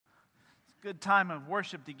good time of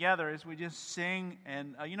worship together as we just sing.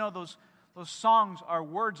 And those songs are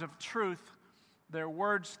words of truth. They're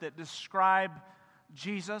words that describe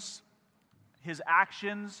Jesus, His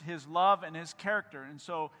actions, His love, and His character. And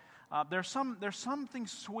so there's something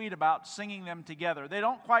sweet about singing them together. They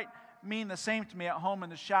don't quite mean the same to me at home in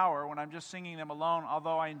the shower when I'm just singing them alone,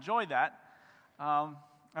 although I enjoy that. I'm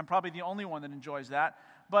probably the only one that enjoys that.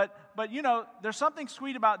 But there's something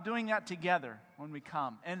sweet about doing that together when we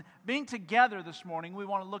come. And being together this morning, we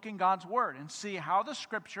want to look in God's Word and see how the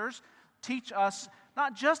Scriptures teach us,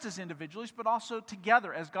 not just as individuals, but also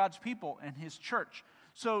together as God's people and His church.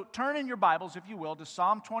 So turn in your Bibles, if you will, to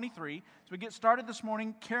Psalm 23. As we get started this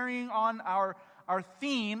morning, carrying on our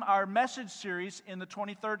theme, our message series in the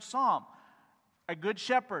 23rd Psalm. A good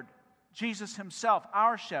shepherd, Jesus Himself,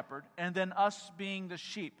 our shepherd, and then us being the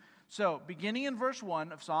sheep. So, beginning in verse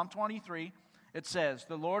 1 of Psalm 23, it says,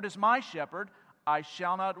 "The Lord is my shepherd, I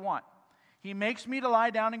shall not want. He makes me to lie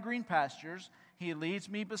down in green pastures. He leads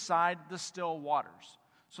me beside the still waters."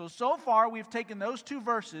 So far, we've taken those two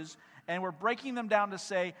verses, and we're breaking them down to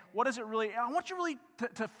say, what is it really? I want you really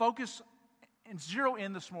to focus and zero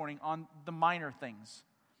in this morning on the minor things,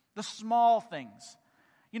 the small things.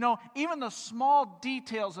 Even the small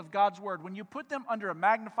details of God's Word, when you put them under a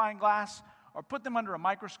magnifying glass or put them under a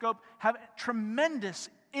microscope, have tremendous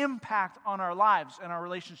impact on our lives and our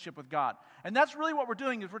relationship with God. And that's really what we're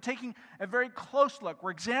doing, is we're taking a very close look.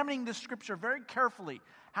 We're examining this Scripture very carefully.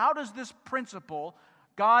 How does this principle,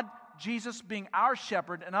 God, Jesus being our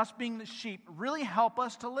shepherd and us being the sheep, really help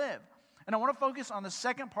us to live? And I want to focus on the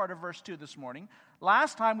second part of verse 2 this morning.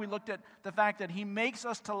 Last time we looked at the fact that He makes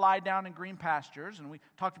us to lie down in green pastures, and we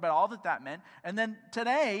talked about all that meant. And then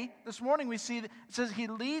today, this morning, we see that it says, He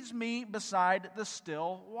leads me beside the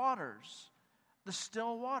still waters. The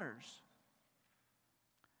still waters.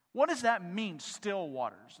 What does that mean, still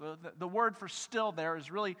waters? The word for still there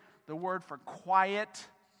is really the word for quiet,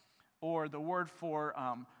 or the word for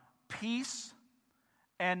peace.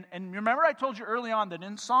 And remember, I told you early on that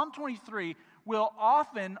in Psalm 23, we'll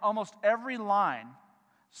often, almost every line,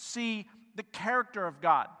 see the character of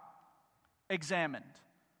God examined.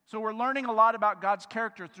 So we're learning a lot about God's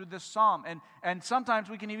character through this psalm. And sometimes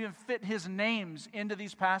we can even fit His names into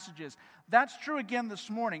these passages. That's true again this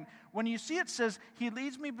morning. When you see it says, He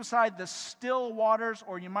leads me beside the still waters,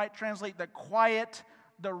 or you might translate the quiet,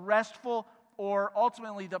 the restful, or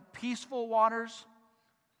ultimately the peaceful waters.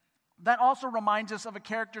 That also reminds us of a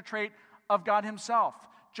character trait of God Himself,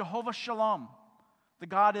 Jehovah Shalom, the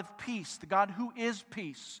God of peace, the God who is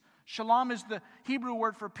peace. Shalom is the Hebrew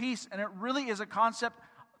word for peace, and it really is a concept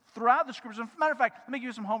throughout the Scriptures. As a matter of fact, let me give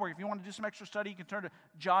you some homework. If you want to do some extra study, you can turn to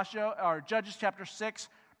Judges chapter 6,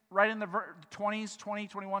 right in the 20s, 20,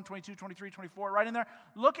 21, 22, 23, 24, right in there.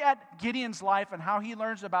 Look at Gideon's life and how he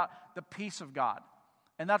learns about the peace of God.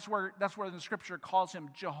 And that's where the Scripture calls Him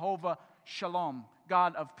Jehovah Shalom,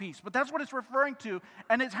 God of peace. But that's what it's referring to,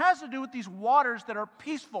 and it has to do with these waters that are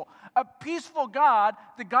peaceful. A peaceful God,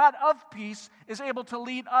 the God of peace, is able to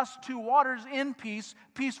lead us to waters in peace,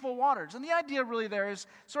 peaceful waters. And the idea really there is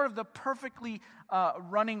sort of the perfectly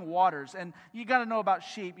running waters. And you got to know about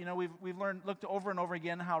sheep. We've looked over and over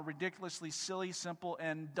again how ridiculously silly, simple,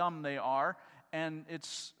 and dumb they are. And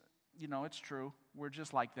it's true. We're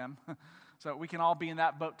just like them. So we can all be in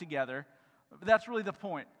that boat together. But that's really the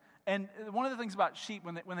point. And one of the things about sheep,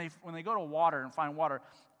 when they go to water and find water,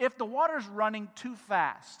 if the water's running too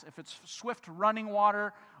fast, if it's swift running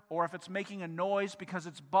water, or if it's making a noise because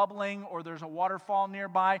it's bubbling, or there's a waterfall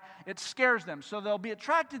nearby, it scares them. So they'll be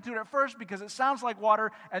attracted to it at first because it sounds like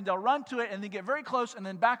water, and they'll run to it and then get very close and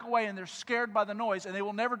then back away, and they're scared by the noise, and they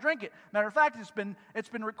will never drink it. Matter of fact, it's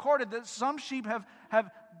been recorded that some sheep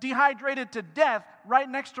have dehydrated to death right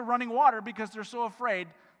next to running water because they're so afraid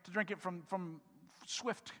to drink it from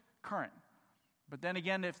swift current. But then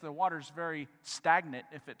again, if the water's very stagnant,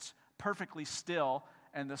 if it's perfectly still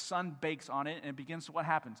and the sun bakes on it and it begins to, what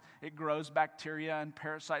happens? It grows bacteria and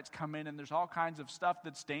parasites come in, and there's all kinds of stuff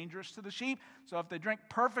that's dangerous to the sheep. So if they drink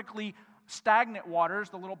perfectly stagnant waters,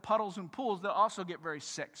 the little puddles and pools, they'll also get very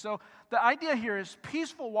sick. So the idea here is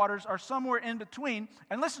peaceful waters are somewhere in between.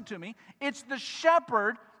 And listen to me, it's the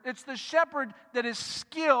shepherd that is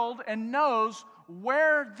skilled and knows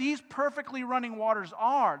where these perfectly running waters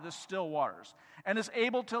are, the still waters, and is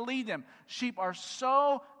able to lead them. Sheep are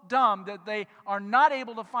so dumb that they are not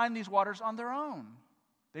able to find these waters on their own.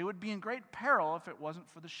 They would be in great peril if it wasn't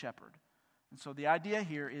for the shepherd. And so the idea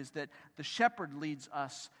here is that the shepherd leads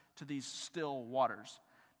us to these still waters.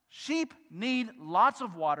 Sheep need lots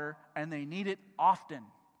of water, and they need it often.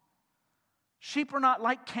 Sheep are not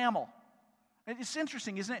like camel. It's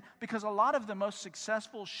interesting, isn't it? Because a lot of the most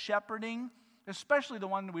successful shepherding, especially the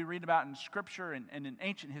one that we read about in Scripture and in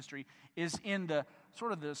ancient history, is in the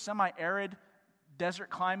sort of the semi-arid desert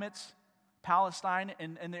climates, Palestine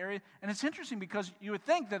and the area. And it's interesting because you would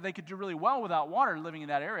think that they could do really well without water living in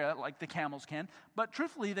that area, like the camels can, but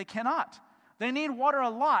truthfully, they cannot. They need water a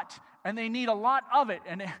lot, and they need a lot of it,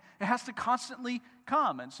 and it has to constantly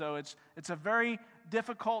come. And so it's a very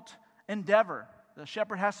difficult endeavor. The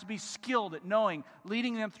shepherd has to be skilled at knowing,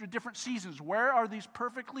 leading them through different seasons. Where are these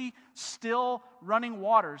perfectly still running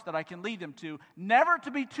waters that I can lead them to, never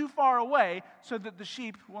to be too far away so that the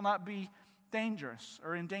sheep will not be dangerous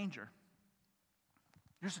or in danger?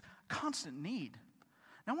 There's a constant need.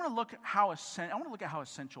 Now I want to look at how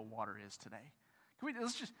essential water is today.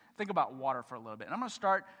 Let's just think about water for a little bit. And I'm going to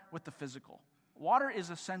start with the physical. Water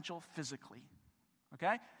is essential physically.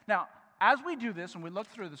 Okay? Now, as we do this, and we look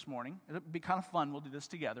through this morning, it'll be kind of fun, we'll do this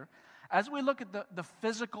together. As we look at the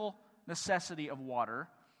physical necessity of water,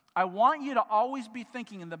 I want you to always be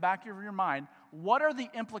thinking in the back of your mind, what are the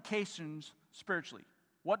implications spiritually?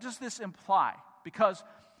 What does this imply? Because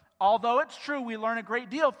although it's true, we learn a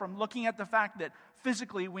great deal from looking at the fact that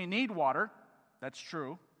physically we need water. That's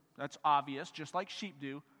true. That's obvious, just like sheep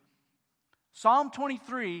do. Psalm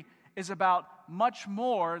 23 is about much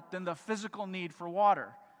more than the physical need for water.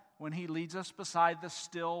 When he leads us beside the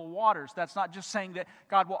still waters. That's not just saying that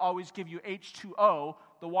God will always give you H2O,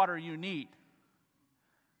 the water you need.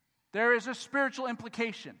 There is a spiritual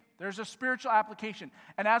implication. There's a spiritual application.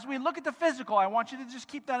 And as we look at the physical, I want you to just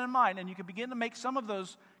keep that in mind, and you can begin to make some of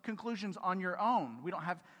those conclusions on your own. We don't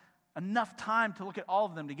have enough time to look at all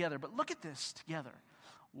of them together, but look at this together.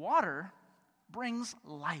 Water brings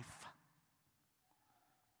life.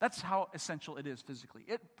 That's how essential it is physically.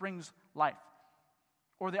 It brings life.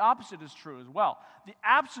 Or the opposite is true as well. The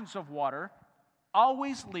absence of water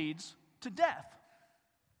always leads to death.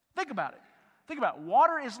 Think about it. Think about it.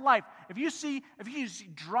 Water is life. If you see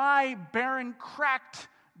dry, barren, cracked,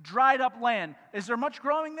 dried up land, is there much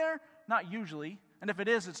growing there? Not usually. And if it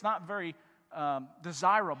is, it's not very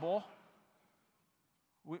desirable.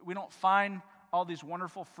 We don't find all these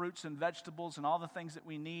wonderful fruits and vegetables and all the things that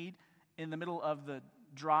we need in the middle of the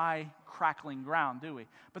dry, crackling ground, do we?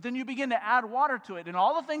 But then you begin to add water to it, and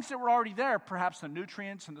all the things that were already there, perhaps the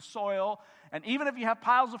nutrients and the soil, and even if you have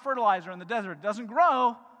piles of fertilizer in the desert, it doesn't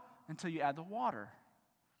grow until you add the water.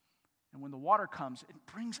 And when the water comes, it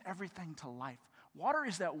brings everything to life. Water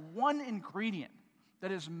is that one ingredient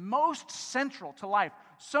that is most central to life,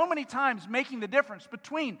 so many times making the difference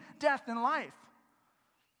between death and life.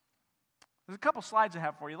 There's a couple slides I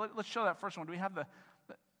have for you. Let's show that first one. Do we have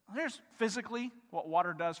Here's physically what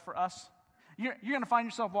water does for us. You're going to find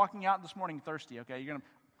yourself walking out this morning thirsty, okay?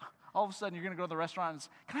 All of a sudden, you're going to go to the restaurant and say,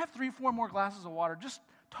 can I have 3-4 more glasses of water? Just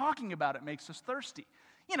talking about it makes us thirsty.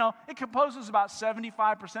 You know, it composes about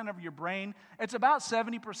 75% of your brain. It's about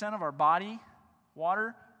 70% of our body,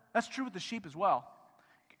 water. That's true with the sheep as well.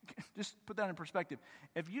 Just put that in perspective.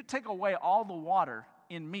 If you take away all the water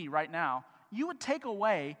in me right now, you would take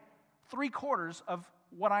away 3/4 of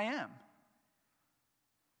what I am.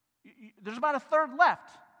 There's about a third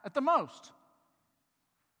left at the most.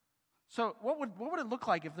 So what would it look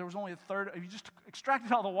like if there was only a third? If you just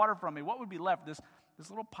extracted all the water from me, what would be left? This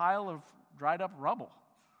little pile of dried up rubble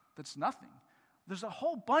that's nothing. There's a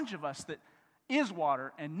whole bunch of us that is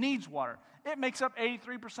water and needs water. It makes up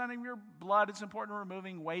 83% of your blood. It's important to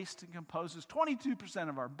removing waste and composes 22%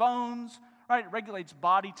 of our bones, right? It regulates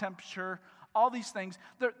body temperature, all these things.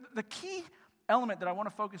 The key element that I want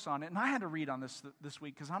to focus on, and I had to read on this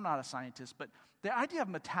week because I'm not a scientist, but the idea of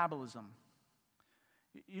metabolism.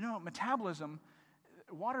 You know, metabolism,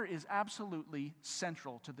 water is absolutely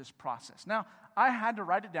central to this process. Now, I had to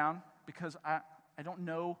write it down because I don't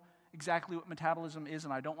know exactly what metabolism is,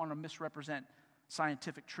 and I don't want to misrepresent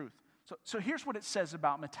scientific truth. So here's what it says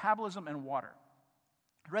about metabolism and water.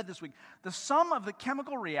 I read this week, the sum of the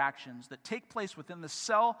chemical reactions that take place within the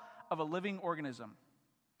cell of a living organism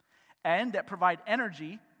and that provide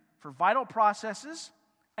energy for vital processes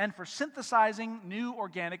and for synthesizing new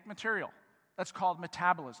organic material. That's called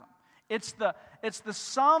metabolism. It's the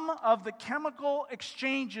sum of the chemical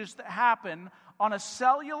exchanges that happen on a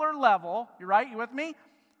cellular level, you right? You with me?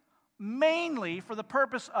 Mainly for the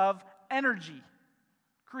purpose of energy,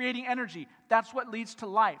 creating energy. That's what leads to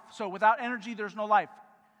life. So without energy, there's no life.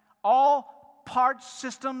 All parts,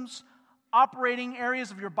 systems, operating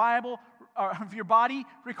areas of your body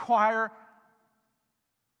require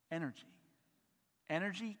energy.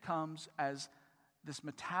 Energy comes as this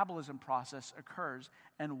metabolism process occurs,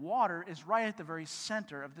 and water is right at the very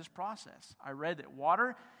center of this process. I read that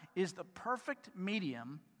water is the perfect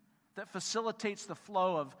medium that facilitates the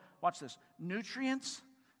flow of, watch this, nutrients,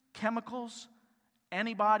 chemicals,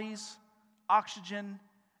 antibodies, oxygen,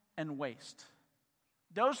 and waste.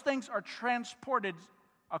 Those things are transported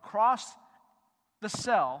across the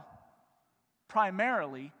cell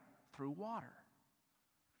primarily through water.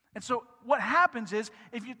 And so what happens is,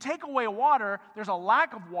 if you take away water, there's a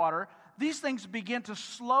lack of water, these things begin to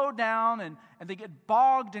slow down and they get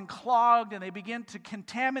bogged and clogged and they begin to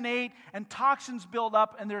contaminate and toxins build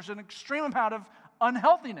up and there's an extreme amount of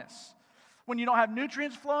unhealthiness. When you don't have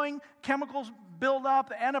nutrients flowing, chemicals build up,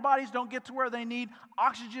 the antibodies don't get to where they need,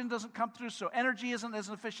 oxygen doesn't come through, so energy isn't as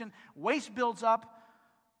efficient, waste builds up,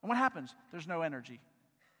 and what happens? There's no energy.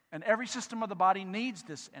 And every system of the body needs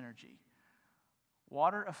this energy.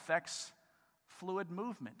 Water affects fluid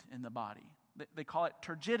movement in the body. They call it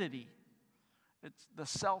turgidity. It's the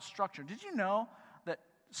cell structure. Did you know that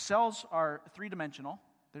cells are three-dimensional?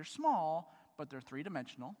 They're small, but they're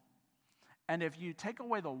three-dimensional. And if you take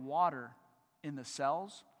away the water in the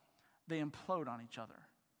cells, they implode on each other.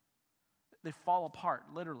 They fall apart,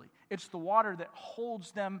 literally. It's the water that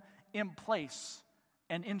holds them in place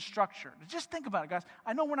and in structure. Just think about it, guys.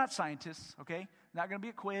 I know we're not scientists, okay? Not going to be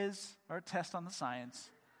a quiz or a test on the science.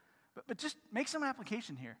 But just make some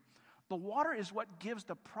application here. The water is what gives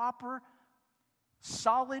the proper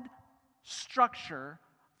solid structure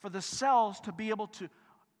for the cells to be able to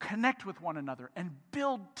connect with one another and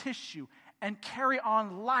build tissue and carry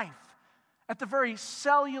on life at the very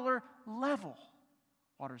cellular level.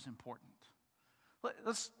 Water is important.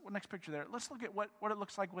 Next picture there. Let's look at what it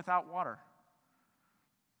looks like without water.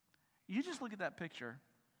 You just look at that picture.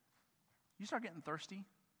 You start getting thirsty.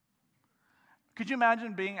 Could you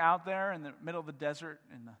imagine being out there in the middle of the desert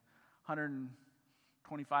in the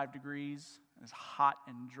 125 degrees, and it's hot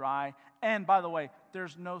and dry, and by the way,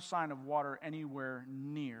 there's no sign of water anywhere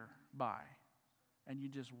nearby, and you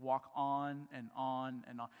just walk on and on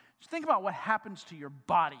and on. Just think about what happens to your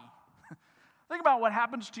body. Think about what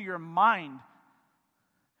happens to your mind.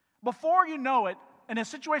 Before you know it, in a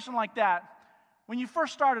situation like that, when you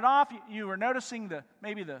first started off, you were noticing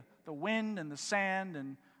maybe the wind and the sand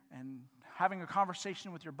and having a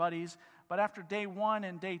conversation with your buddies. But after day 1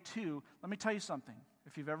 and day 2, let me tell you something.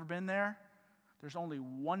 If you've ever been there, there's only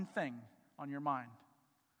one thing on your mind.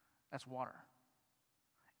 That's water.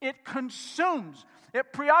 It consumes,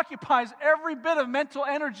 it preoccupies every bit of mental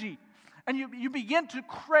energy. And you begin to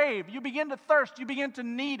crave, you begin to thirst, you begin to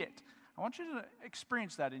need it. I want you to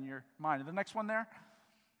experience that in your mind. The next one there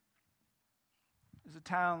is a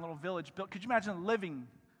town, a little village built. Could you imagine living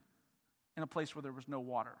in a place where there was no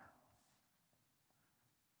water?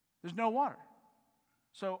 There's no water.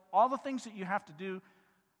 So all the things that you have to do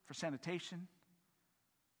for sanitation,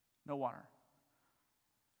 no water.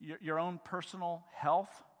 Your own personal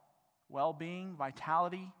health, well-being,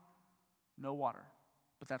 vitality, no water.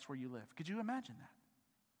 But that's where you live. Could you imagine that?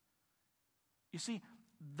 You see,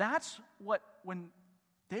 that's what, when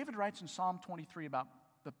David writes in Psalm 23 about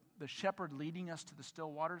the shepherd leading us to the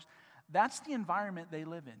still waters, that's the environment they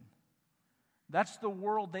live in. That's the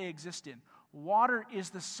world they exist in. Water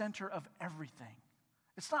is the center of everything.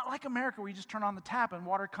 It's not like America where you just turn on the tap and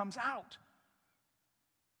water comes out.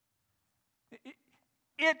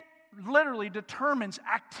 It literally determines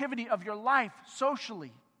activity of your life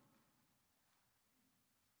socially,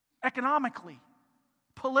 economically,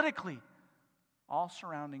 politically, all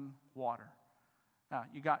surrounding water. Now,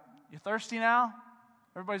 you thirsty now?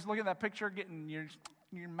 Everybody's looking at that picture, getting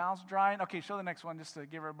your mouth's drying. Okay, show the next one just to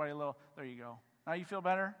give everybody a little, there you go. Now you feel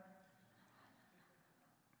better?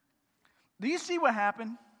 Do you see what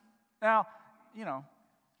happened? Now,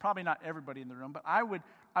 probably not everybody in the room, but I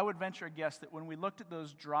would venture a guess that when we looked at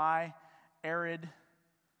those dry, arid,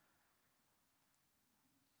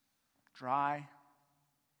 dry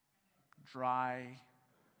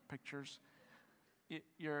pictures,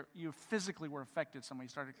 you physically were affected. Somebody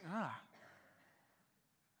started,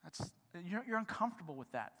 you're uncomfortable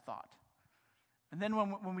with that thought. And then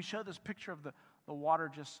when we show this picture of the water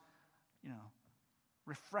just,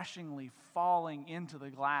 refreshingly falling into the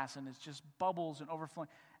glass and it's just bubbles and overflowing,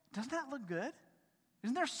 doesn't that look good?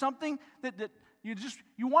 Isn't there something that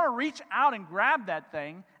you want to reach out and grab that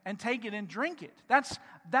thing and take it and drink it?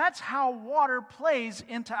 That's how water plays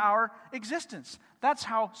into our existence. That's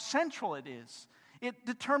how central it is. It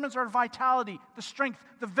determines our vitality, the strength,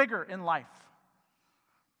 the vigor in life.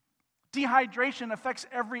 Dehydration affects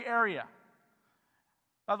every area.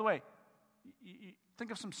 By the way,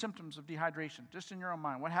 think of some symptoms of dehydration, just in your own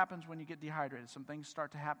mind. What happens when you get dehydrated? Some things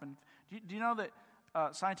start to happen. Do you know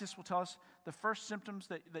that scientists will tell us the first symptoms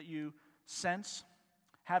that you sense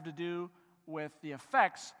have to do with the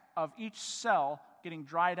effects of each cell getting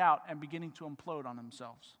dried out and beginning to implode on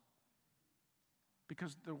themselves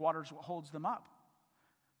because the water is what holds them up.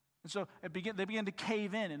 And so they begin to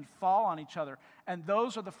cave in and fall on each other. And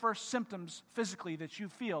those are the first symptoms physically that you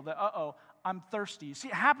feel that, I'm thirsty. You see,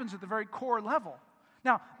 it happens at the very core level.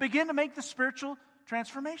 Now, begin to make the spiritual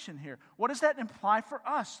transformation here. What does that imply for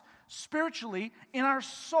us? Spiritually, in our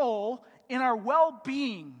soul, in our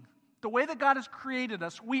well-being, the way that God has created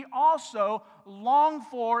us, we also long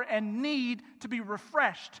for and need to be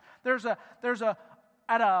refreshed. There's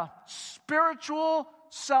at a spiritual,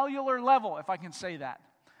 cellular level, if I can say that.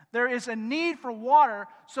 There is a need for water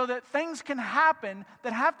so that things can happen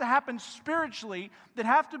that have to happen spiritually, that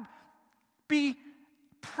have to be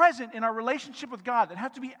present in our relationship with God, that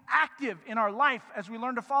have to be active in our life as we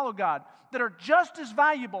learn to follow God, that are just as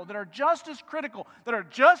valuable, that are just as critical, that are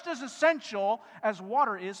just as essential as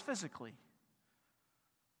water is physically.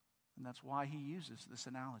 And that's why he uses this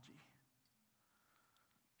analogy.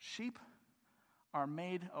 Sheep are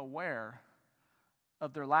made aware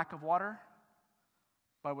of their lack of water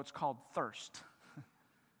by what's called thirst.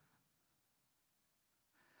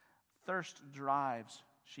 Thirst drives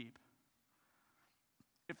sheep.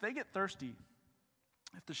 If they get thirsty,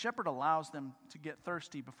 if the shepherd allows them to get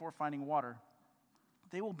thirsty before finding water,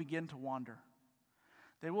 they will begin to wander.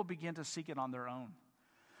 They will begin to seek it on their own.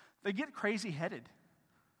 They get crazy-headed.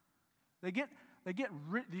 Do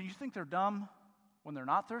you think they're dumb when they're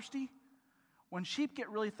not thirsty? When sheep get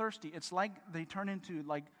really thirsty, it's like they turn into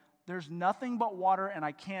there's nothing but water and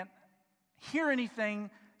I can't hear anything,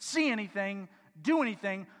 see anything, do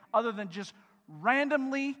anything other than just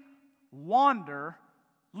randomly wander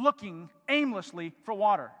looking aimlessly for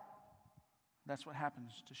water. That's what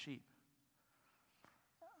happens to sheep.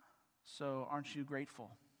 So aren't you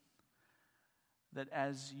grateful that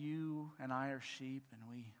as you and I are sheep and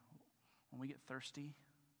when we get thirsty,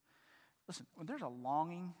 listen, when there's a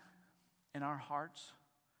longing in our hearts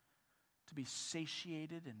to be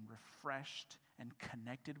satiated and refreshed and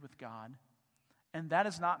connected with God, and that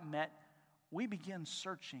is not met, we begin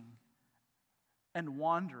searching and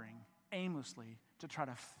wandering aimlessly to try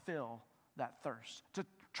to fill that thirst, to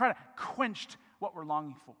try to quench what we're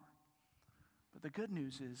longing for. But the good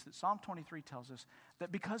news is that Psalm 23 tells us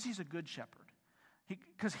that because he's a good shepherd,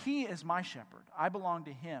 because he is my shepherd, I belong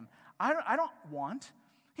to him. I don't want.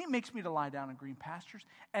 He makes me to lie down in green pastures,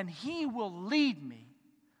 and he will lead me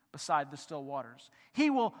beside the still waters. He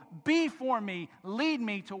will be for me, lead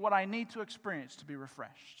me to what I need to experience to be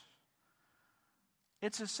refreshed.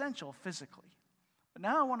 It's essential physically. But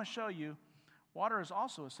now I want to show you water is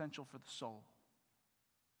also essential for the soul.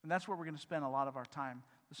 And that's where we're going to spend a lot of our time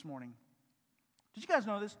this morning. Did you guys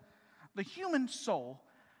know this? The human soul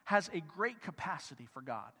has a great capacity for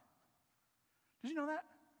God. Did you know that?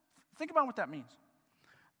 Think about what that means.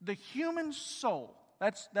 The human soul,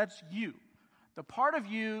 that's you. The part of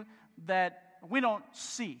you that we don't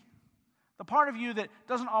see. The part of you that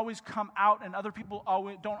doesn't always come out and other people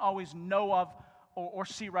don't always know of or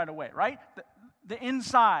see right away, right? The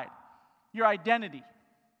inside, your identity,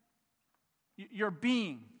 your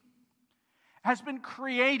being has been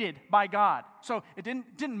created by God. So it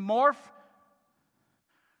didn't morph.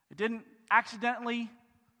 It didn't accidentally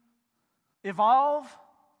evolve.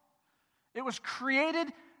 It was created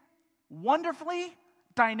wonderfully,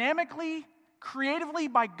 dynamically, creatively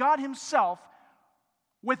by God himself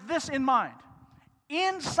with this in mind.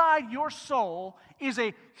 Inside your soul is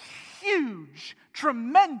a huge,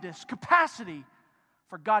 tremendous capacity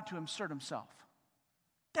for God to insert himself.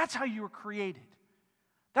 That's how you were created.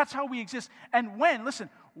 That's how we exist. And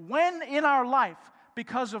when in our life,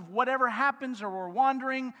 because of whatever happens, or we're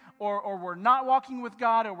wandering, or we're not walking with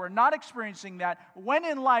God, or we're not experiencing that, when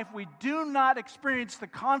in life we do not experience the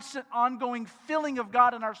constant, ongoing filling of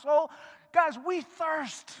God in our soul, guys, we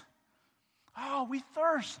thirst. Oh, we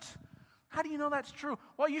thirst. How do you know that's true?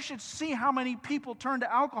 Well, you should see how many people turn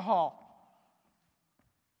to alcohol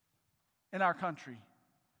in our country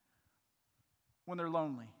when they're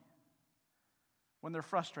lonely, when they're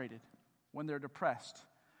frustrated, when they're depressed.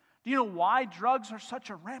 Do you know why drugs are such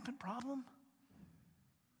a rampant problem?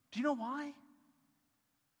 Do you know why?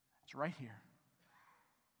 It's right here.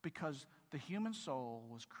 Because the human soul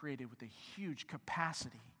was created with a huge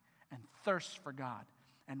capacity and thirst for God.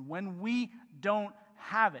 And when we don't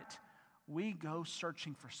have it, we go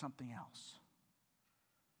searching for something else.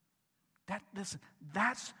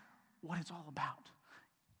 That's what it's all about.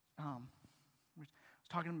 I was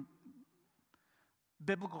talking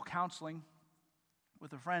biblical counseling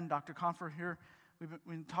with a friend, Dr. Confer here. We've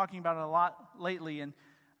been talking about it a lot lately, and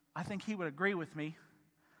I think he would agree with me.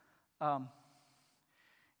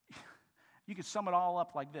 You could sum it all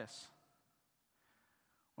up like this.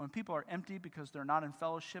 When people are empty because they're not in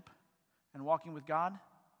fellowship and walking with God,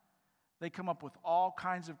 they come up with all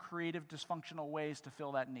kinds of creative, dysfunctional ways to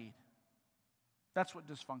fill that need. That's what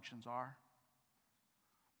dysfunctions are.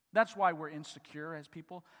 That's why we're insecure as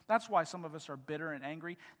people. That's why some of us are bitter and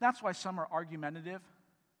angry. That's why some are argumentative.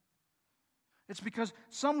 It's because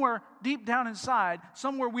somewhere deep down inside,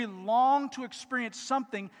 somewhere we long to experience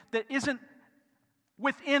something that isn't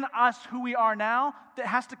within us who we are now, that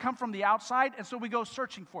has to come from the outside, and so we go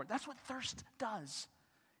searching for it. That's what thirst does.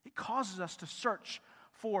 It causes us to search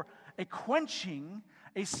for a quenching,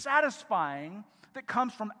 a satisfying that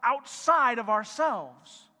comes from outside of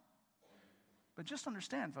ourselves. But just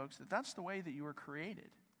understand, folks, that that's the way that you were created.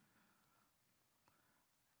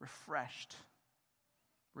 Refreshed,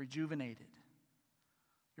 rejuvenated,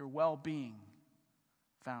 your well-being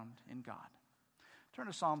found in God. Turn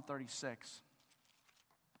to Psalm 36.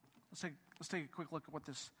 Let's take a quick look at what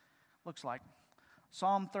this looks like.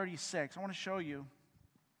 Psalm 36. I want to show you.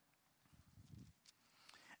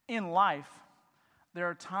 In life, there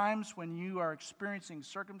are times when you are experiencing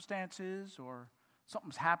circumstances or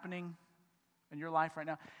something's happening in your life right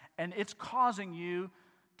now, and it's causing you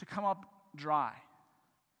to come up dry,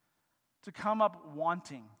 to come up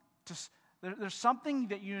wanting. There's something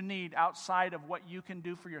that you need outside of what you can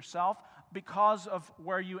do for yourself because of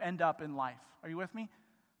where you end up in life. Are you with me?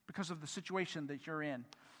 Because of the situation that you're in.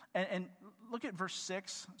 And look at verse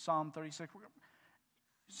 6, Psalm 36.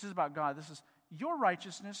 This is about God. This is, your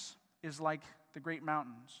righteousness is like the great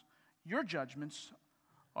mountains. Your judgments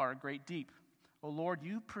are a great deep. O Lord,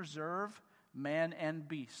 you preserve man and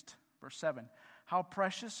beast. Verse 7. How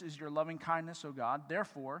precious is your loving kindness, O God.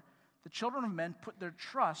 Therefore, the children of men put their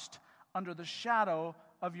trust under the shadow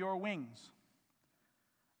of your wings.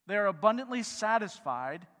 They are abundantly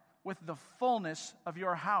satisfied with the fullness of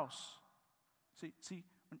your house. See,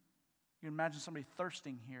 you imagine somebody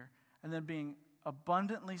thirsting here and then being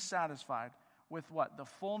abundantly satisfied with what? The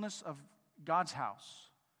fullness of God's house.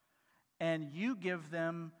 And you give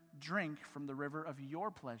them drink from the river of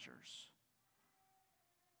your pleasures.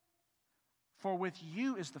 For with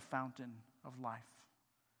you is the fountain of life.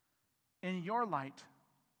 In your light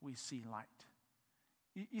we see light.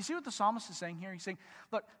 You see what the psalmist is saying here? He's saying,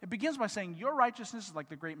 look, it begins by saying, your righteousness is like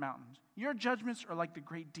the great mountains. Your judgments are like the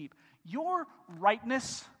great deep. Your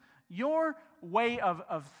rightness, your way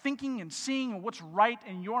of thinking and seeing what's right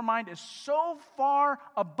in your mind is so far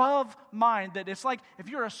above mine that it's like if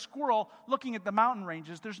you're a squirrel looking at the mountain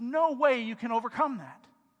ranges, there's no way you can overcome that.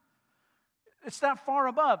 It's that far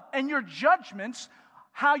above. And your judgments,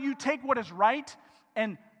 how you take what is right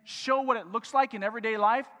and show what it looks like in everyday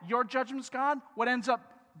life, your judgments, God, what ends up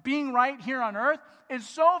being right here on earth, is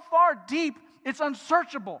so far deep, it's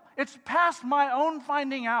unsearchable. It's past my own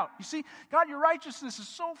finding out. You see, God, your righteousness is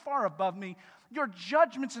so far above me. Your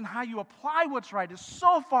judgments and how you apply what's right is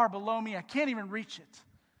so far below me, I can't even reach it.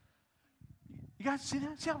 You guys see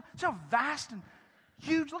that? See how vast and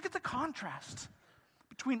huge? Look at the contrast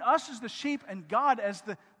between us as the sheep and God as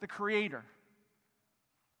the creator.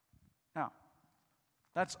 Now,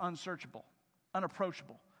 that's unsearchable,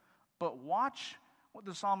 unapproachable. But watch what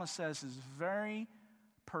the psalmist says is very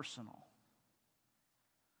personal.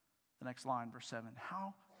 The next line, verse 7.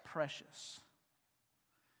 How precious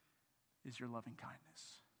is your loving kindness,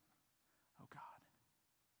 oh God.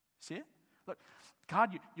 See it? Look,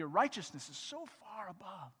 God, your righteousness is so far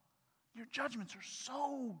above. Your judgments are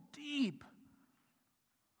so deep.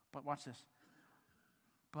 But watch this.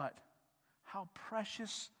 But how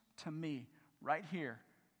precious to me, right here,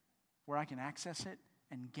 where I can access it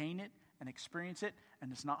and gain it and experience it,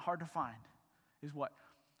 and it's not hard to find, is what?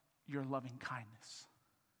 Your loving kindness.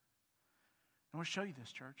 I want to show you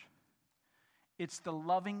this, church. It's the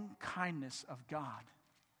loving kindness of God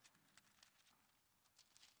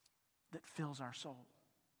that fills our soul,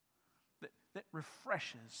 that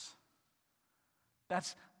refreshes.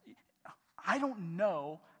 I don't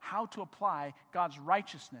know how to apply God's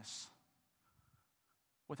righteousness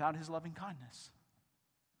without his loving kindness.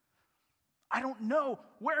 I don't know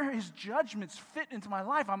where his judgments fit into my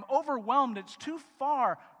life. I'm overwhelmed. It's too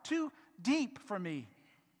far, too deep for me,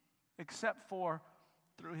 except for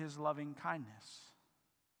through his loving kindness.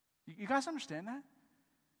 You guys understand that?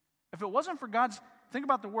 If it wasn't for God's, think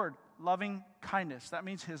about the word, loving kindness. That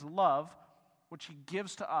means his love, which he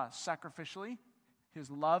gives to us sacrificially. His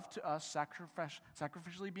love to us,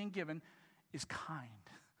 sacrificially being given, is kind.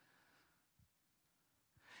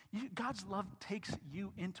 God's love takes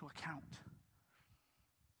you into account.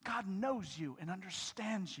 God knows you and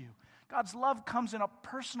understands you. God's love comes in a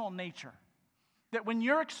personal nature. That when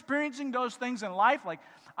you're experiencing those things in life, like,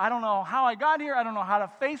 I don't know how I got here, I don't know how to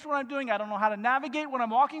face what I'm doing, I don't know how to navigate what I'm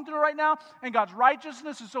walking through right now, and God's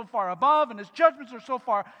righteousness is so far above, and His judgments are so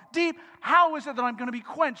far deep, how is it that I'm going to be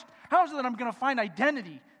quenched? How is it that I'm going to find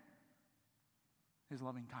identity? His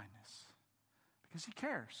loving kindness. Because He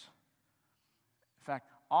cares. In fact,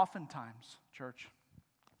 oftentimes, church,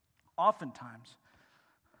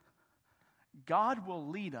 God will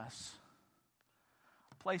lead us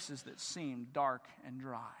places that seem dark and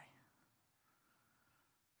dry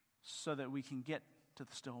so that we can get to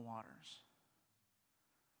the still waters.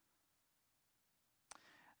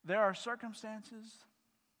 There are circumstances,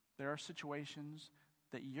 there are situations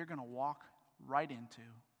that you're going to walk right into.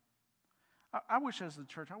 I wish as the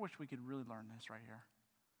church, we could really learn this right here.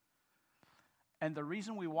 And the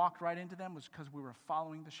reason we walked right into them was because we were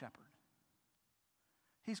following the shepherd.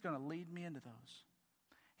 He's going to lead me into those.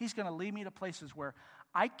 He's going to lead me to places where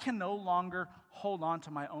I can no longer hold on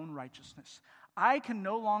to my own righteousness. I can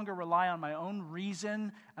no longer rely on my own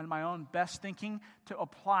reason and my own best thinking to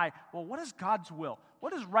apply, well, what is God's will?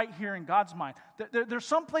 What is right here in God's mind? There's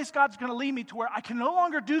some place God's going to lead me to where I can no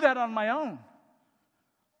longer do that on my own.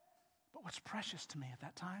 But what's precious to me at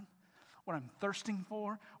that time, what I'm thirsting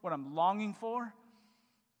for, what I'm longing for,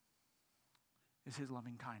 is His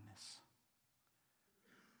loving kindness.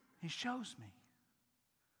 He shows me.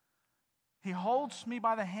 He holds me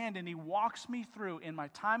by the hand and He walks me through in my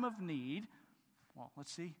time of need. Well,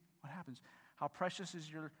 let's see what happens. How precious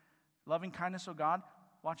is your loving kindness, O God?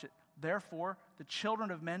 Watch it. Therefore, the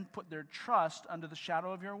children of men put their trust under the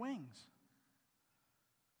shadow of your wings.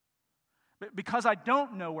 Because I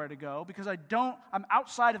don't know where to go, because I'm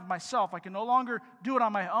outside of myself, I can no longer do it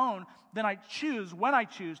on my own, then when I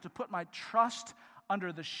choose to put my trust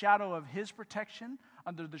under the shadow of His protection,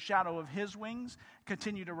 under the shadow of His wings,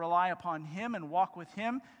 continue to rely upon Him and walk with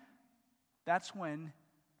Him, that's when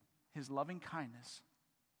His loving kindness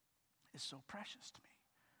is so precious to me.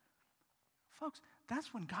 Folks,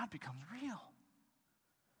 that's when God becomes real.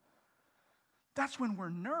 That's when we're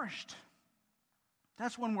nourished.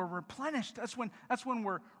 That's when we're replenished. That's when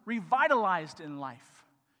we're revitalized in life.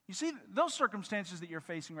 You see, those circumstances that you're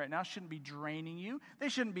facing right now shouldn't be draining you. They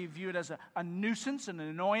shouldn't be viewed as a nuisance and an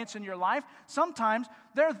annoyance in your life. Sometimes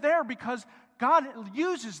they're there because God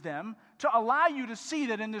uses them to allow you to see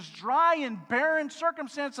that in this dry and barren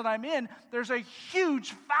circumstance that I'm in, there's a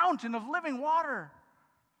huge fountain of living water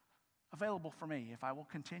available for me if I will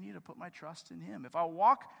continue to put my trust in Him. If I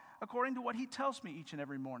walk according to what He tells me each and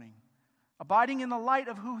every morning, abiding in the light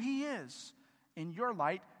of who He is. In your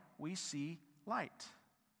light, we see light.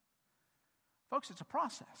 Folks, it's a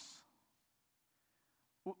process.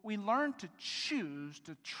 We learn to choose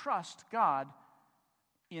to trust God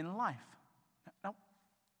in life. Now,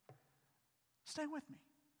 stay with me.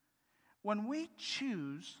 When we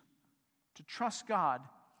choose to trust God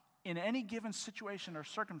in any given situation or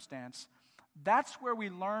circumstance, that's where we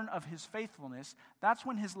learn of His faithfulness. That's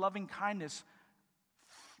when His loving kindness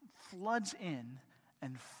floods in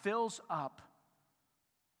and fills up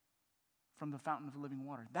from the fountain of living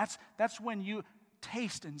water. That's when you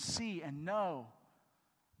taste and see and know,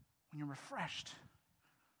 when you're refreshed.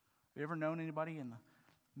 Have you ever known anybody in the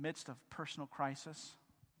midst of personal crisis?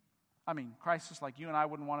 I mean, crisis like you and I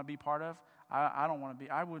wouldn't want to be part of. I don't want to be.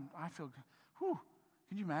 I feel,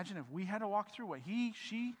 can you imagine if we had to walk through what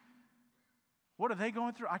what are they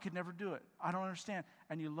going through? I could never do it. I don't understand.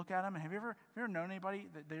 And you look at them, and have you ever known anybody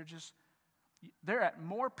that they're at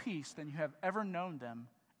more peace than you have ever known them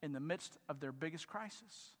in the midst of their biggest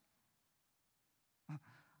crisis?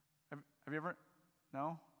 Have you ever?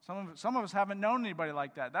 No? Some of us haven't known anybody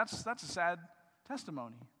like that. That's a sad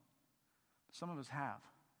testimony. Some of us have.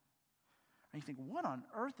 And you think, what on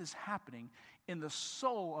earth is happening in the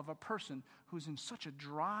soul of a person who's in such a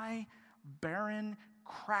dry, barren,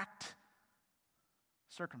 cracked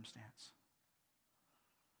circumstance?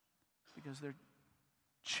 Because they're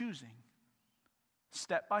choosing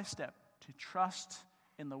step by step to trust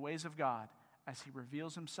in the ways of God as He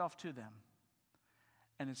reveals Himself to them.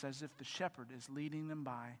 And it's as if the shepherd is leading them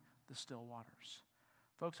by the still waters.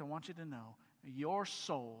 Folks, I want you to know, your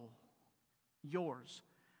soul, yours,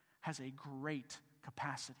 has a great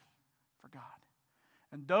capacity for God.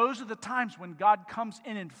 And those are the times when God comes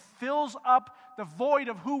in and fills up the void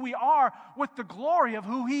of who we are with the glory of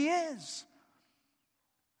who He is.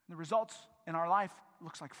 And the results in our life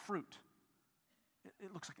looks like fruit.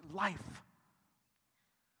 It looks like life.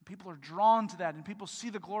 People are drawn to that, and people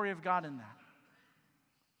see the glory of God in that.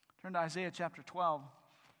 Turn to Isaiah chapter 12.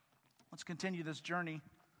 Let's continue this journey.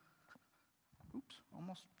 Oops,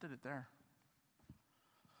 almost did it there.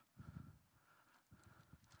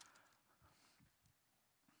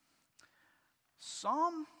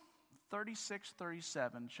 Psalm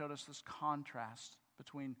 36:37 showed us this contrast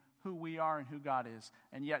between who we are and who God is.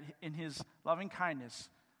 And yet, in His loving kindness,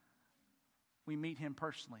 we meet Him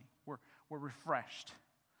personally. We're refreshed.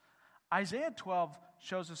 Isaiah 12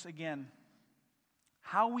 shows us again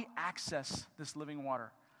how we access this living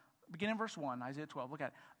water. Beginning in verse 1, Isaiah 12. Look at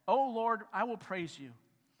it. "O Lord, I will praise you.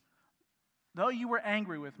 Though you were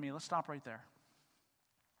angry with me," let's stop right there.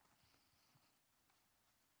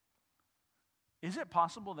 Is it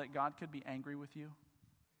possible that God could be angry with you?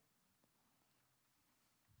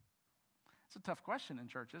 It's a tough question in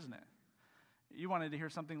church, isn't it? You wanted to hear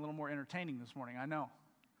something a little more entertaining this morning, I know.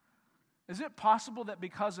 Is it possible that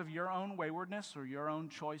because of your own waywardness or your own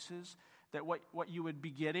choices, that what you would be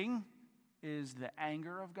getting is the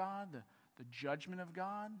anger of God, the judgment of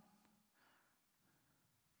God?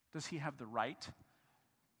 Does He have the right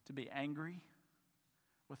to be angry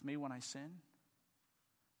with me when I sin?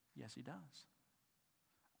 Yes, He does.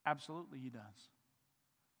 Absolutely, He does.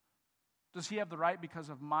 Does He have the right, because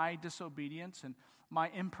of my disobedience and my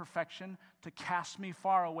imperfection, to cast me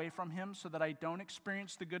far away from Him so that I don't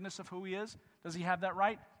experience the goodness of who He is? Does He have that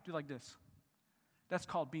right? Do like this. That's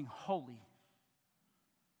called being holy.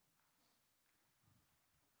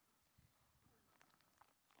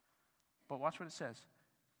 But watch what it says.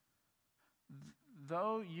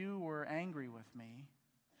 "Though you were angry with me,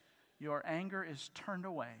 your anger is turned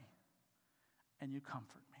away, and you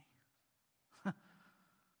comfort me."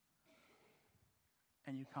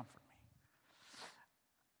 And you comfort me.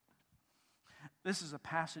 This is a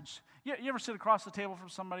passage. You ever sit across the table from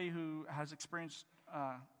somebody who has experienced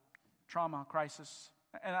trauma, crisis?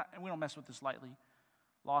 And we don't mess with this lightly.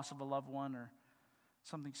 Loss of a loved one or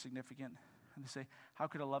something significant. And they say, how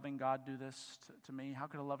could a loving God do this to me? How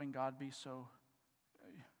could a loving God be so...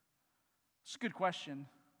 It's a good question.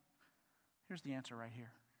 Here's the answer right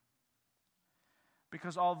here.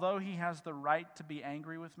 Because although He has the right to be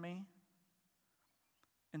angry with me,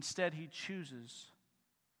 instead He chooses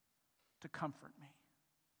to comfort me.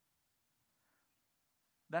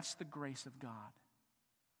 That's the grace of God,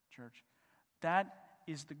 church. That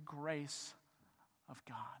is the grace of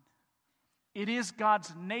God. It is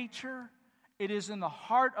God's nature. It is in the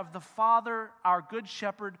heart of the Father, our good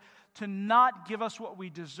shepherd, to not give us what we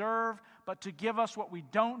deserve, but to give us what we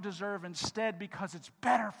don't deserve instead, because it's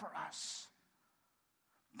better for us.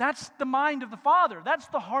 That's the mind of the Father. That's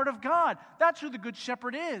the heart of God. That's who the Good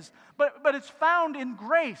Shepherd is. But it's found in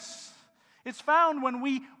grace. It's found when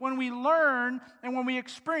we learn and when we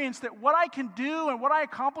experience that what I can do and what I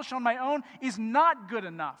accomplish on my own is not good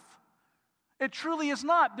enough. It truly is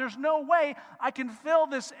not. There's no way I can fill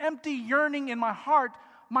this empty yearning in my heart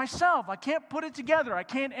myself. I can't put it together. I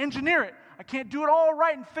can't engineer it. I can't do it all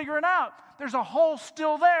right and figure it out. There's a hole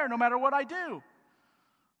still there no matter what I do.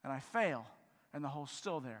 And I fail. And the hole's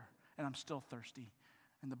still there, and I'm still thirsty.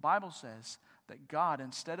 And the Bible says that God,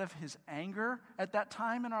 instead of His anger at that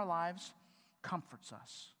time in our lives, comforts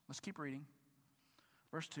us. Let's keep reading.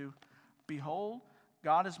 Verse 2, "Behold,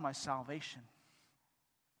 God is my salvation."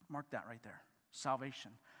 Mark that right there.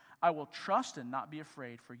 Salvation. "I will trust and not be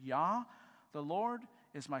afraid, for Yah, the Lord,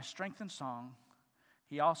 is my strength and song.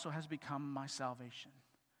 He also has become my salvation."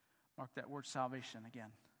 Mark that word salvation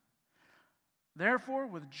again. "Therefore,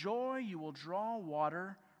 with joy you will draw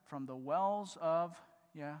water from the wells of,"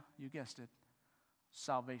 yeah, you guessed it,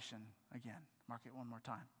 salvation again. Mark it one more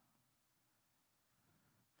time.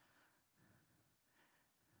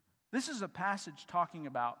 This is a passage talking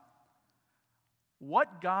about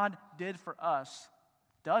what God did for us,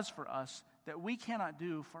 does for us, that we cannot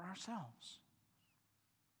do for ourselves.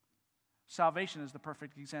 Salvation is the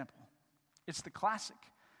perfect example. It's the classic.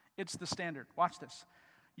 It's the standard. Watch this.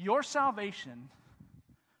 Your salvation,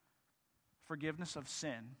 forgiveness of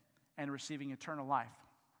sin, and receiving eternal life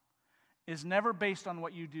is never based on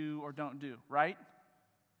what you do or don't do, right?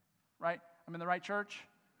 Right? I'm in the right church?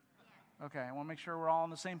 Okay, I want to make sure we're all on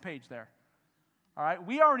the same page there. All right,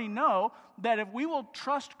 we already know that if we will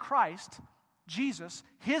trust Christ, Jesus,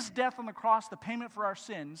 His death on the cross, the payment for our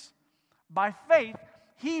sins, by faith,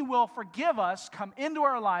 He will forgive us, come into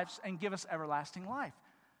our lives, and give us everlasting life.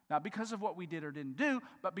 Not because of what we did or didn't do,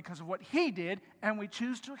 but because of what He did, and we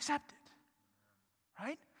choose to accept it.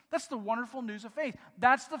 Right? That's the wonderful news of faith.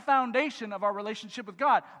 That's the foundation of our relationship with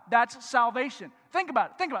God. That's salvation. Think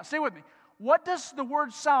about it. Stay with me. What does the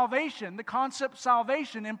word salvation, the concept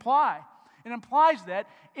salvation, imply? It implies that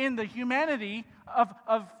in the humanity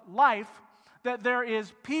of life, that there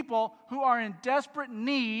is people who are in desperate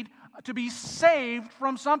need to be saved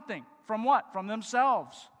from something. From what? From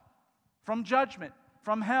themselves. From judgment.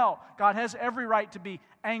 From hell. God has every right to be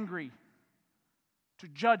angry, to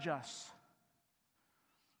judge us.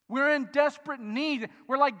 We're in desperate need.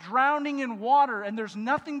 We're like drowning in water and there's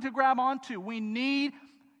nothing to grab onto. We need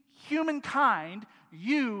humankind,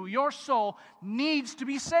 you, your soul, needs to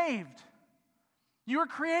be saved. You were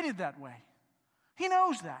created that way. He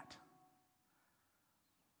knows that.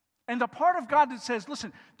 And the part of God that says,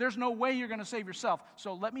 listen, there's no way you're going to save yourself,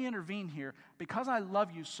 so let me intervene here. Because I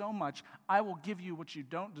love you so much, I will give you what you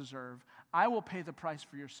don't deserve. I will pay the price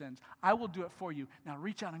for your sins. I will do it for you. Now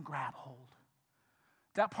reach out and grab hold.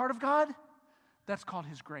 That part of God, that's called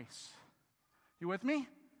His grace. You with me?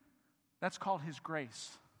 That's called His grace.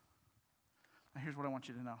 Now here's what I want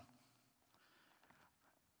you to know.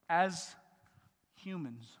 As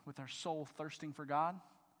humans with our soul thirsting for God,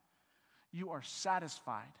 you are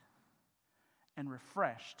satisfied and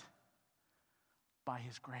refreshed by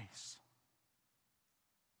His grace.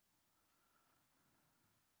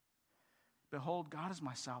 Behold, God is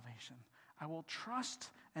my salvation. I will trust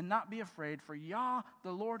and not be afraid, for Yah,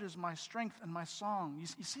 the Lord, is my strength and my song.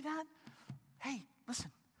 You see that? Hey, listen.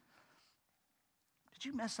 Did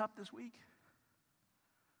you mess up this week?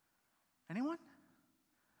 Anyone?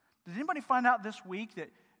 Did anybody find out this week that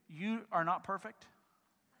you are not perfect?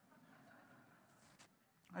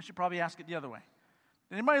 I should probably ask it the other way.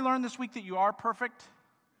 Did anybody learn this week that you are perfect?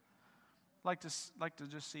 Like to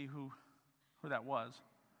just see who that was.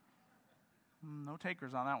 No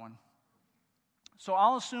takers on that one. So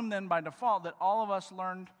I'll assume then by default that all of us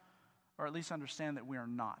learned, or at least understand, that we are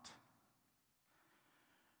not.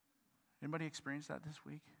 Anybody experience that this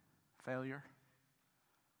week? Failure?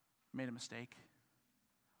 Made a mistake?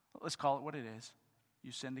 Let's call it what it is.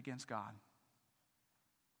 You sinned against God.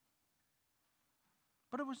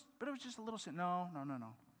 But it was just a little sin. No.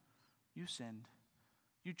 You sinned.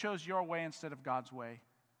 You chose your way instead of God's way.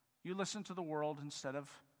 You listened to the world instead of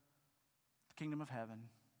the kingdom of heaven.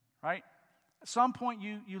 Right? At some point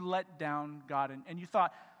you let down God and you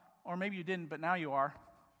thought, or maybe you didn't, but now you are,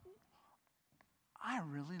 I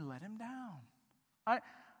really let Him down.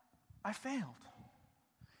 I failed.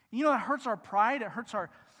 You know, it hurts our pride. It hurts our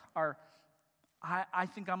I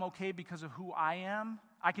think I'm okay because of who I am.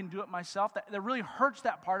 I can do it myself. That really hurts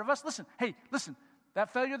that part of us. Listen,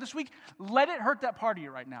 that failure this week, let it hurt that part of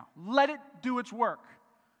you right now. Let it do its work.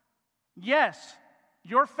 Yes,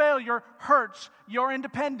 your failure hurts your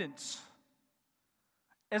independence.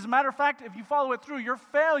 As a matter of fact, if you follow it through, your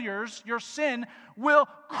failures, your sin, will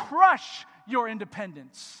crush your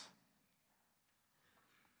independence.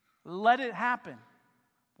 Let it happen.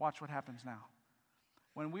 Watch what happens now.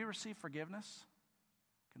 When we receive forgiveness,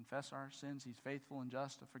 confess our sins, He's faithful and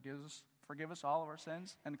just to forgive us all of our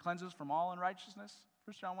sins and cleanse us from all unrighteousness.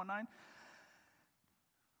 1 John 1:9.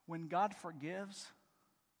 When God forgives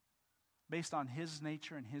based on His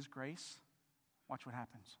nature and His grace, watch what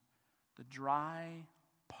happens. The dry,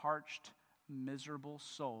 parched, miserable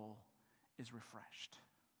soul is refreshed.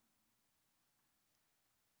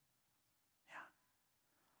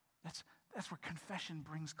 Yeah. That's where confession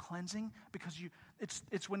brings cleansing, because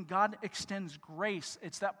it's when God extends grace.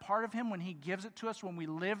 It's that part of Him when He gives it to us, when we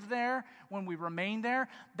live there, when we remain there.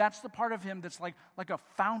 That's the part of Him that's like a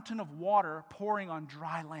fountain of water pouring on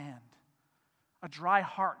dry land. A dry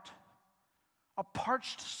heart. A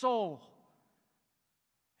parched soul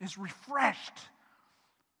is refreshed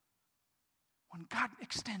when God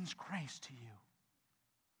extends grace to you.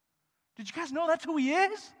 Did you guys know that's who He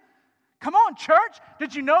is? Come on, church.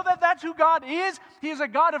 Did you know that that's who God is? He is a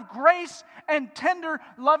God of grace and tender,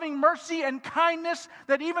 loving mercy and kindness,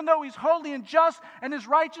 that even though He's holy and just and His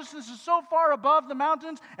righteousness is so far above the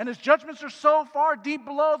mountains and His judgments are so far deep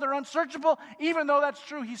below, they're unsearchable, even though that's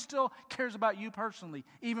true, He still cares about you personally,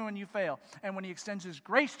 even when you fail. And when He extends His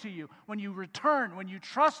grace to you, when you return, when you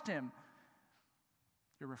trust Him,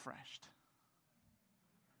 you're refreshed.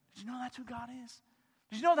 Did you know that's who God is?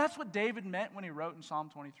 Did you know that's what David meant when he wrote in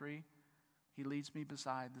Psalm 23? He leads me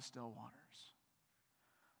beside the still waters.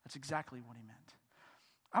 That's exactly what he meant.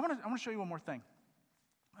 I want to show you one more thing.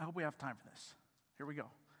 I hope we have time for this. Here we go.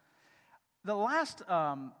 The last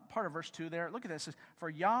part of verse 2 there, look at this. It says, for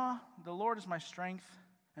Yah, the Lord is my strength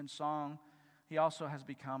and song. He also has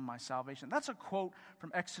become my salvation. That's a quote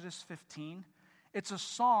from Exodus 15. It's a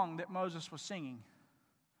song that Moses was singing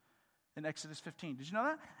in Exodus 15. Did you know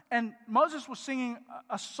that? And Moses was singing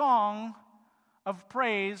a song of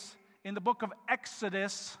praise in the book of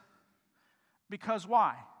Exodus, because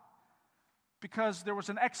why? Because there was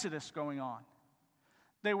an exodus going on.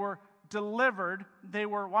 They were delivered, they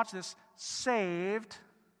were, watch this, saved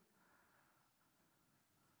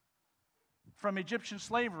from Egyptian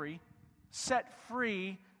slavery, set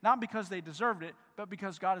free, not because they deserved it, but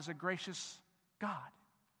because God is a gracious God.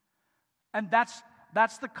 And that's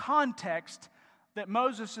the context that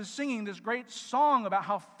Moses is singing this great song about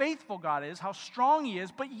how faithful God is, how strong he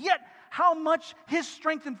is, but yet how much his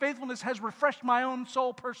strength and faithfulness has refreshed my own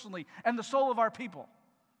soul personally and the soul of our people.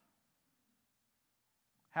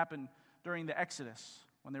 Happened during the Exodus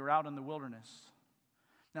when they were out in the wilderness.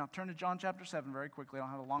 Now turn to John chapter 7 very quickly. I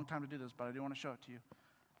don't have a long time to do this, but I do want to show it to you.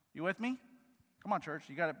 You with me? Come on, church.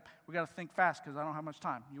 We got to think fast because I don't have much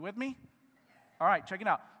time. You with me? All right, check it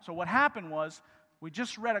out. So what happened was we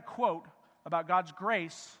just read a quote about God's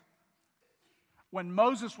grace when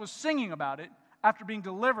Moses was singing about it after being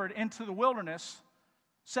delivered into the wilderness,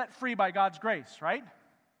 set free by God's grace, right?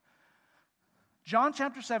 John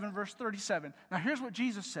chapter 7, verse 37. Now here's what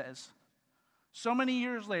Jesus says. So many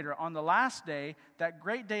years later, on the last day, that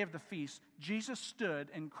great day of the feast, Jesus stood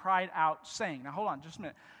and cried out, saying, now hold on just a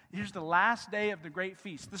minute. Here's the last day of the great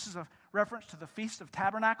feast. This is a reference to the Feast of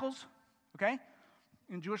Tabernacles, okay?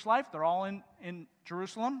 In Jewish life, they're all in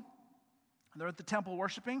Jerusalem. They're at the temple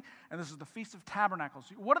worshiping, and this is the Feast of Tabernacles.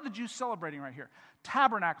 What are the Jews celebrating right here?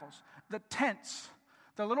 Tabernacles, the tents,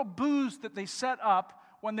 the little booths that they set up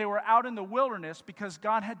when they were out in the wilderness because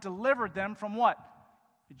God had delivered them from what?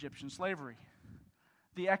 Egyptian slavery,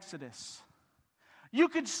 the Exodus. You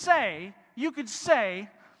could say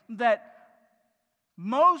that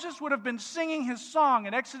Moses would have been singing his song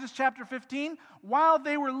in Exodus chapter 15 while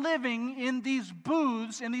they were living in these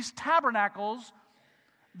booths, in these tabernacles,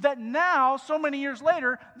 that now, so many years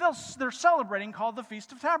later, they're celebrating, called the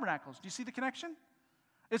Feast of Tabernacles. Do you see the connection?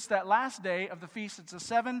 It's that last day of the feast. It's a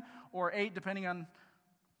 7 or 8, depending on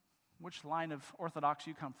which line of Orthodox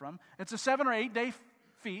you come from. It's a 7 or 8 day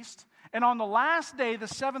feast. And on the last day, the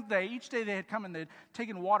seventh day, each day they had come and they had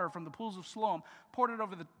taken water from the pools of Siloam, poured it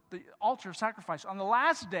over the altar of sacrifice. On the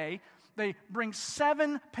last day, they bring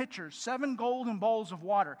 7 pitchers, 7 golden bowls of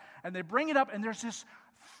water, and they bring it up, and there's this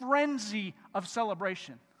frenzy of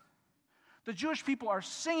celebration. The Jewish people are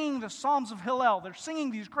singing the Psalms of Hallel. They're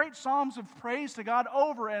singing these great psalms of praise to God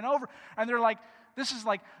over and over. And they're like, this is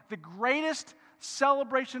like the greatest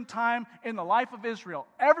celebration time in the life of Israel.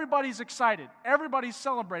 Everybody's excited. Everybody's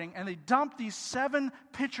celebrating. And they dump these 7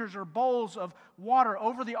 pitchers or bowls of water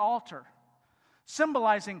over the altar,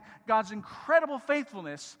 symbolizing God's incredible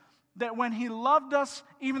faithfulness, that when he loved us,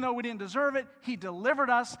 even though we didn't deserve it, he delivered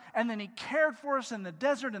us, and then he cared for us in the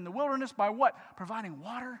desert and the wilderness by what? Providing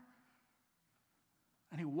water.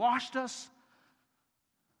 And he washed us.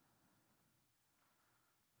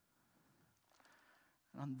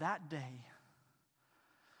 And on that day,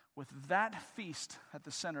 with that feast at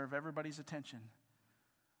the center of everybody's attention,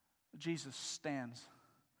 Jesus stands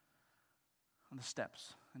on the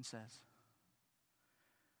steps and says,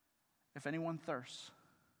 if anyone thirsts,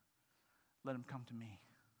 let him come to me.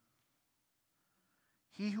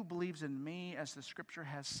 He who believes in me, as the scripture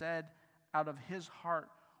has said, out of his heart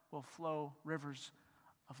will flow rivers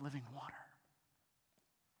of living water.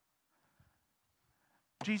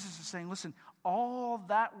 Jesus is saying, listen, all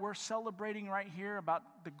that we're celebrating right here about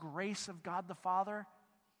the grace of God the Father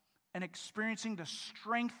and experiencing the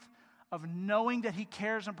strength of knowing that he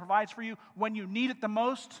cares and provides for you when you need it the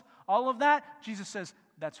most, all of that, Jesus says,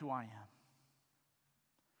 that's who I am.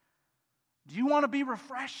 Do you want to be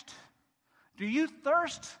refreshed? Do you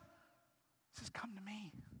thirst? He says, come to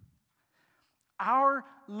me. Our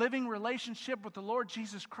living relationship with the Lord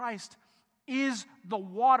Jesus Christ is the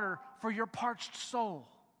water for your parched soul.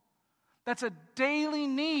 That's a daily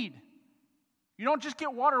need. You don't just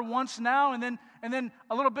get water once now and then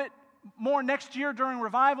a little bit more next year during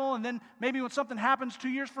revival, and then maybe when something happens 2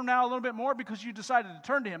 years from now, a little bit more because you decided to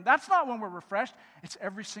turn to him. That's not when we're refreshed. It's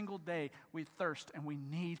every single day we thirst and we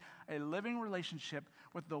need a living relationship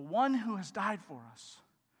with the one who has died for us,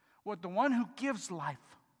 with the one who gives life,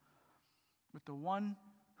 with the one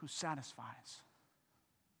who satisfies.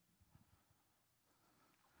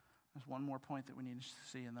 There's one more point that we need to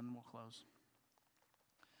see, and then we'll close.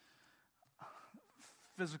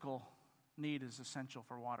 Physical need is essential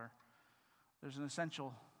for water. There's an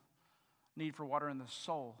essential need for water in the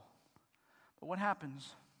soul. But what happens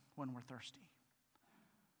when we're thirsty?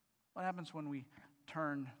 What happens when we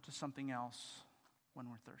turn to something else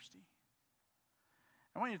when we're thirsty?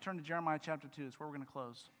 I want you to turn to Jeremiah chapter 2. That's where we're going to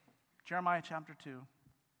close. Jeremiah chapter 2.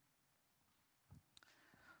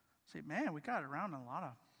 See, man, we got around a lot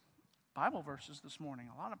of Bible verses this morning,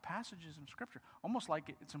 a lot of passages in Scripture, almost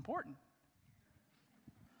like it's important.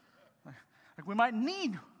 Like we might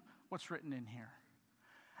need what's written in here.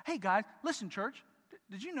 Hey guys, listen church,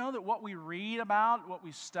 did you know that what we read about, what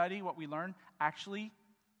we study, what we learn actually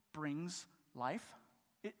brings life?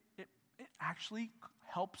 It actually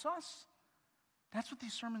helps us. That's what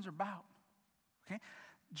these sermons are about. Okay?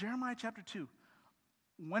 Jeremiah chapter 2.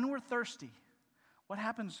 When we're thirsty, What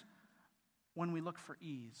happens when we look for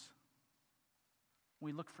ease?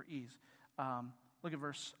 We look for ease. Look at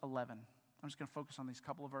verse 11. I'm just going to focus on these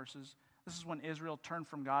couple of verses. This is when Israel turned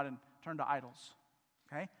from God and turned to idols.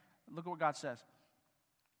 Okay? Look at what God says.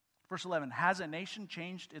 Verse 11, has a nation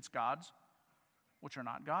changed its gods, which are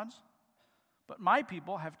not gods? But my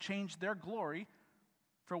people have changed their glory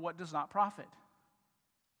for what does not profit.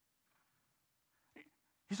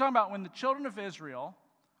 He's talking about when the children of Israel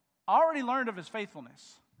already learned of his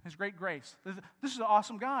faithfulness, his great grace. This is an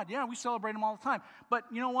awesome God. Yeah, we celebrate him all the time. But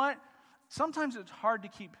you know what? Sometimes it's hard to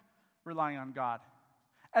keep relying on God.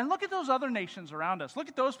 And look at those other nations around us. Look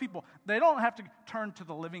at those people. They don't have to turn to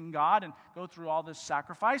the living God and go through all this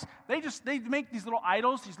sacrifice. They make these little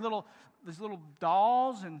idols, these little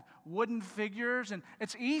dolls and wooden figures, and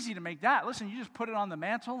it's easy to make that. Listen, you just put it on the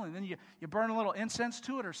mantle, and then you burn a little incense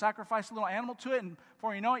to it or sacrifice a little animal to it, and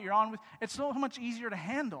before you know it, you're on with it. It's so much easier to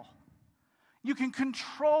handle. You can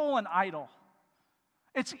control an idol.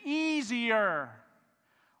 It's easier.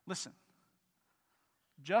 Listen,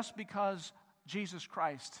 just because Jesus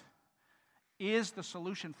Christ is the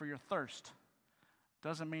solution for your thirst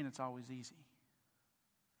doesn't mean it's always easy.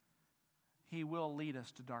 He will lead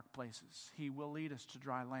us to dark places. He will lead us to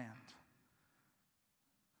dry land.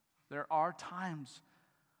 There are times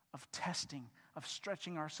of testing, of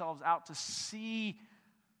stretching ourselves out to see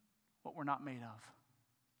what we're not made of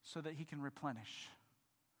so that He can replenish.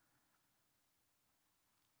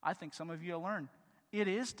 I think some of you will learn it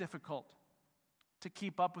is difficult to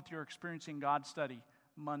keep up with your Experiencing God study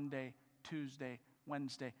Monday, Tuesday,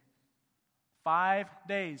 Wednesday. 5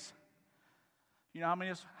 days. You know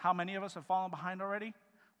how many of us have fallen behind already?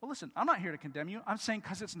 Well, listen, I'm not here to condemn you. I'm saying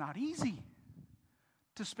because it's not easy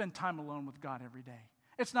to spend time alone with God every day.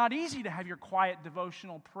 It's not easy to have your quiet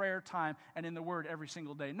devotional prayer time and in the Word every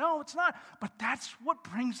single day. No, it's not. But that's what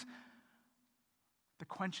brings the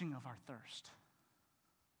quenching of our thirst.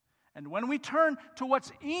 And when we turn to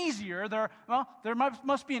what's easier, there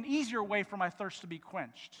must be an easier way for my thirst to be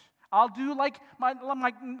quenched. I'll do like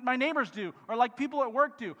my neighbors do, or like people at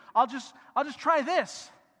work do. I'll just try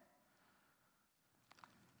this.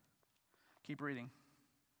 Keep reading.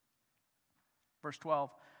 Verse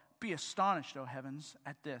 12. Be astonished, O heavens,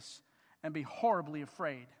 at this, and be horribly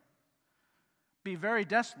afraid. Be very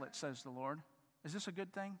desolate, says the Lord. Is this a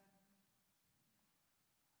good thing?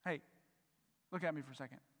 Hey, look at me for a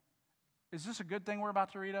second. Is this a good thing we're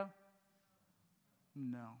about to read of?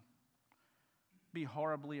 No. Be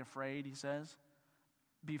horribly afraid, he says.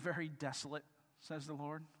 Be very desolate, says the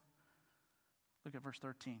Lord. Look at verse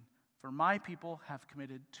 13. For my people have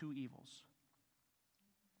committed two evils.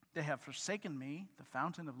 They have forsaken me, the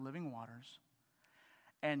fountain of living waters,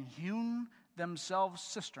 and hewn themselves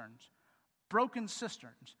cisterns, broken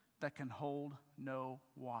cisterns that can hold no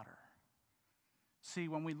water. See,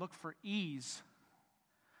 when we look for ease,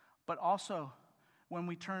 but also when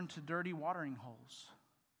we turn to dirty watering holes,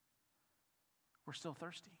 we're still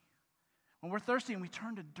thirsty. When we're thirsty and we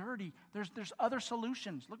turn to dirty, there's other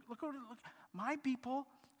solutions. Look. My people,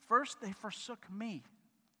 first they forsook me.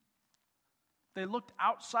 They looked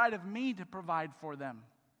outside of me to provide for them,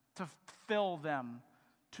 to fill them,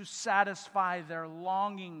 to satisfy their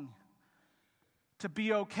longing, to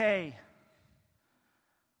be okay.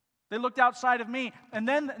 They looked outside of me, and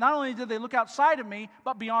then not only did they look outside of me,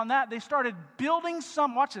 but beyond that, they started building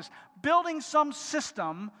some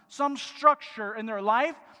system, some structure in their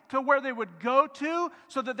life to where they would go to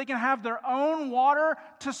so that they can have their own water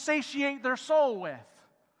to satiate their soul with,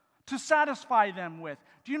 to satisfy them with.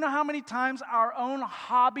 Do you know how many times our own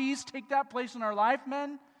hobbies take that place in our life,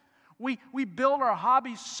 men? We build our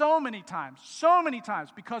hobbies so many times,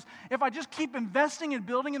 because if I just keep investing and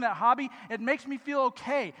building in that hobby, it makes me feel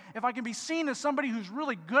okay. If I can be seen as somebody who's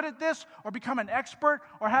really good at this, or become an expert,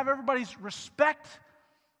 or have everybody's respect,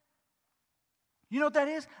 you know what that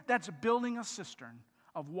is? That's building a cistern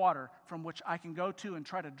of water from which I can go to and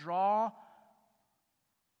try to draw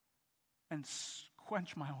and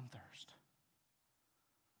quench my own thirst,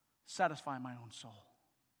 satisfy my own soul.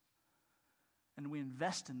 And we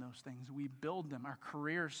invest in those things. We build them. Our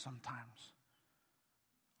careers sometimes.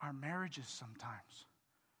 Our marriages sometimes.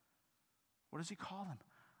 What does he call them?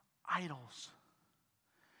 Idols.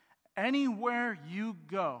 Anywhere you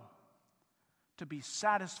go to be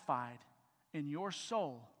satisfied in your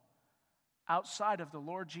soul outside of the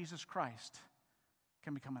Lord Jesus Christ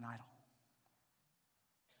can become an idol.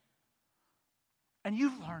 And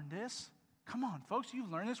you've learned this. Come on, folks,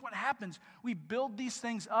 you've learned this. What happens? We build these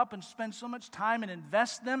things up and spend so much time and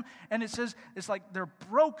invest them, and it says it's like they're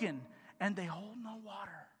broken and they hold no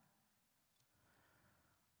water.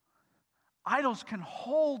 Idols can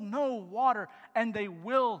hold no water, and they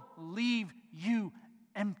will leave you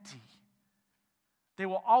empty. They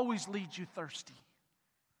will always lead you thirsty.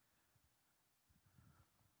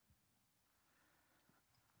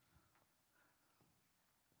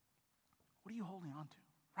 What are you holding on to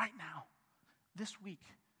right now, this week?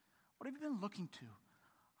 What have you been looking to?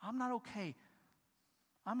 I'm not okay.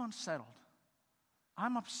 I'm unsettled.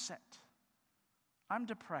 I'm upset. I'm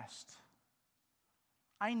depressed.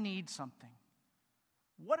 I need something.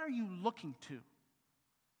 What are you looking to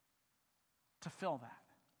fill that?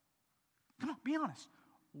 Come on, be honest.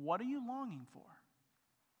 What are you longing for?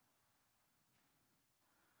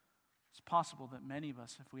 It's possible that many of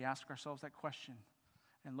us, if we ask ourselves that question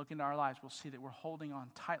and look into our lives, we'll see that we're holding on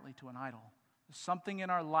tightly to an idol. There's something in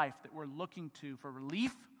our life that we're looking to for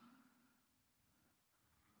relief,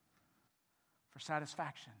 for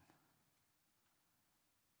satisfaction.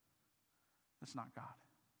 That's not God.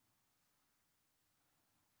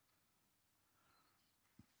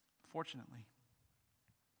 Fortunately,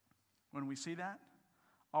 when we see that,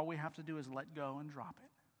 all we have to do is let go and drop it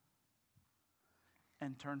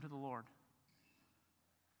and turn to the Lord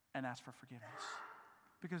and ask for forgiveness.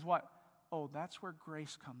 Because what? Oh, that's where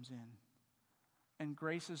grace comes in. And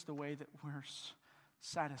grace is the way that we're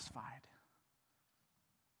satisfied.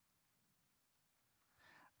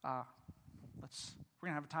 We're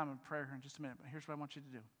going to have a time of prayer here in just a minute, but here's what I want you to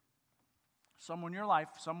do. Somewhere in your life,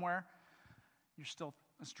 somewhere,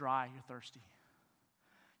 it's dry, you're thirsty.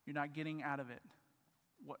 You're not getting out of it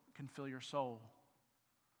what can fill your soul,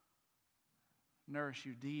 nourish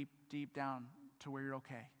you deep, deep down to where you're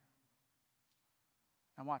okay.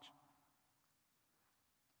 Now watch.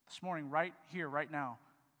 This morning, right here, right now,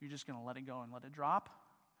 you're just going to let it go and let it drop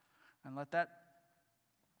and let that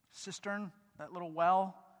cistern, that little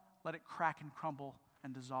well, let it crack and crumble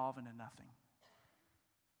and dissolve into nothing.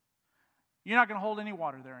 You're not going to hold any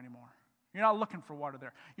water there anymore. You're not looking for water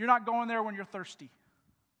there. You're not going there when you're thirsty.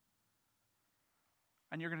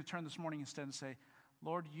 And you're going to turn this morning instead and say,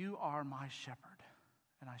 Lord, you are my shepherd,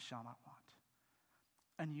 and I shall not want.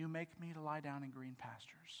 And you make me to lie down in green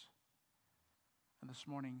pastures. And this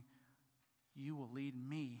morning, you will lead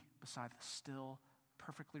me beside the still,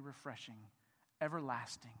 perfectly refreshing,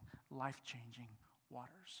 everlasting, life-changing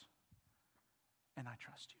waters. And I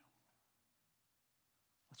trust you.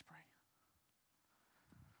 Let's pray.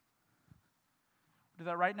 We'll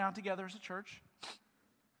do that right now together as a church.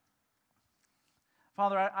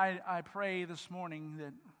 Father, I pray this morning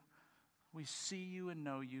that we see you and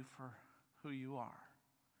know you for who you are.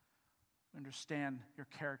 Understand your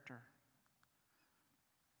character.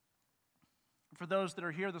 For those that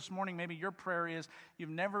are here this morning, maybe your prayer is you've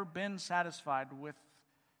never been satisfied with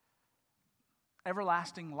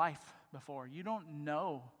everlasting life before. You don't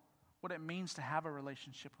know what it means to have a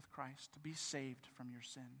relationship with Christ, to be saved from your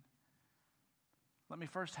sin. Let me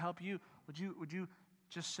first help you. Would you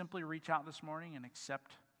just simply reach out this morning and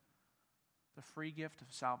accept the free gift of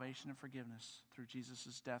salvation and forgiveness through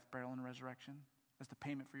Jesus' death, burial, and resurrection as the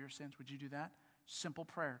payment for your sins? Would you do that? Simple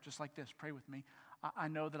prayer, just like this. Pray with me. I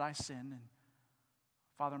know that I sin, and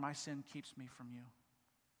Father, my sin keeps me from you.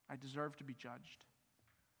 I deserve to be judged.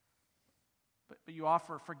 But you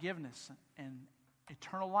offer forgiveness and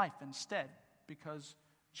eternal life instead because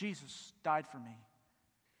Jesus died for me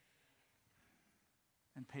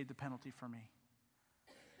and paid the penalty for me.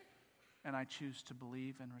 And I choose to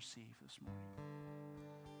believe and receive this morning.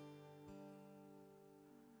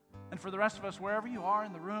 And for the rest of us, wherever you are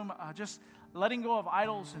in the room, just letting go of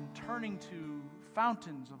idols and turning to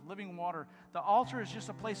fountains of living water. The altar is just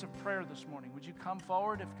a place of prayer this morning. Would you come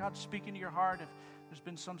forward if God's speaking to your heart, if there's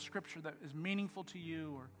been some scripture that is meaningful to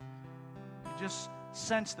you, or you just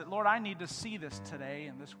sense that, Lord, I need to see this today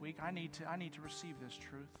and this week. I need to receive this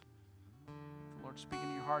truth. If the Lord's speaking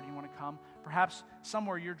to your heart, you want to come. Perhaps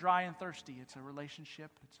somewhere you're dry and thirsty. It's a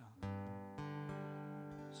relationship. It's a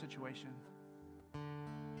situation.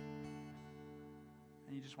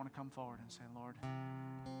 And you just want to come forward and say, Lord,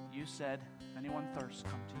 you said, if anyone thirsts,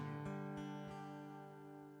 come to you.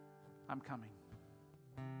 I'm coming.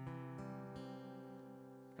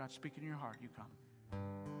 God, speak in your heart, you come.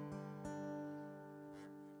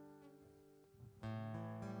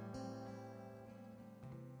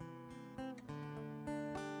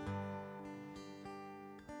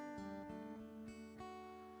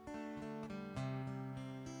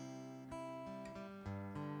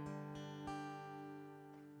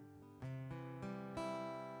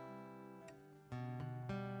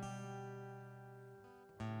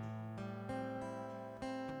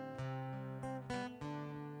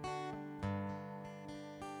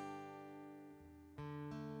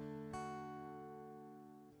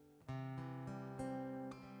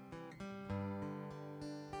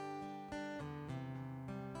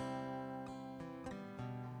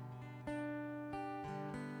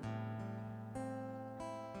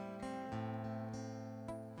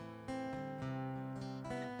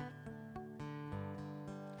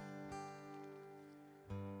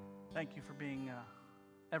 thank you for being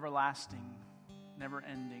everlasting,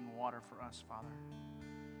 never-ending water for us, Father.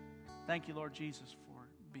 Thank you, Lord Jesus, for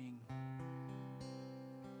being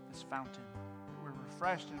this fountain. We're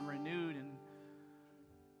refreshed and renewed and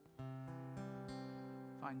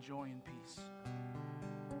find joy and peace.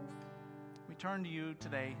 We turn to you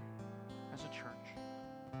today as a church.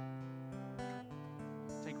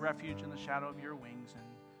 Take refuge in the shadow of your wings, and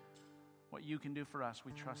what you can do for us,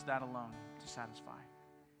 we trust that alone to satisfy.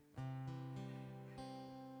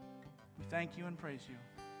 We thank you and praise you.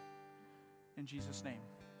 In Jesus' name,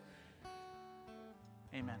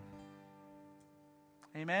 amen.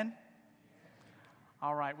 Amen.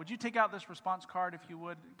 All right. Would you take out this response card, if you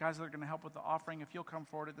would? Guys that are going to help with the offering, if you'll come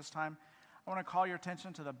forward at this time. I want to call your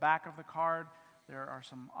attention to the back of the card. There are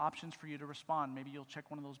some options for you to respond. Maybe you'll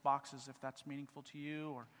check one of those boxes if that's meaningful to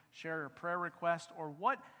you, or share a prayer request, or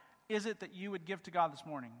what is it that you would give to God this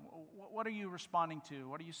morning? What are you responding to?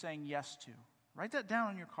 What are you saying yes to? Write that down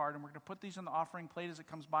on your card, and we're going to put these in the offering plate as it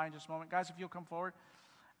comes by in just a moment. Guys, if you'll come forward.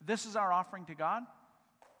 This is our offering to God.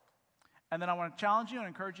 And then I want to challenge you and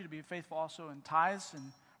encourage you to be faithful also in tithes and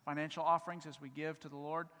financial offerings as we give to the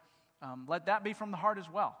Lord. Let that be from the heart as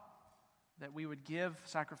well, that we would give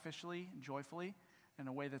sacrificially and joyfully in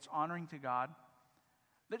a way that's honoring to God,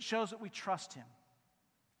 that shows that we trust Him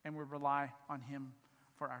and we rely on Him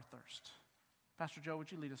for our thirst. Pastor Joe, would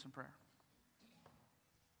you lead us in prayer?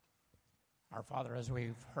 Our Father, as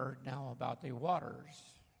we've heard now about the waters,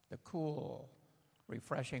 the cool,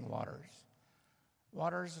 refreshing waters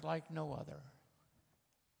like no other,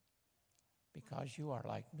 because you are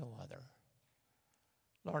like no other.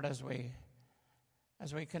 Lord, as we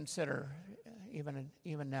consider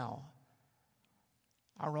even now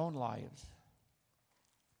our own lives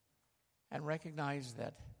and recognize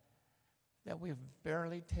that we've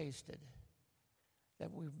barely tasted,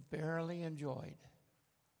 that we've barely enjoyed,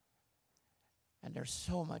 and there's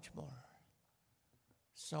so much more,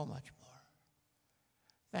 so much more.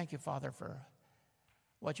 Thank you, Father, for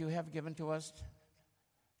what you have given to us,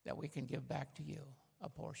 that we can give back to you a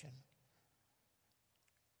portion.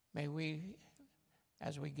 May we,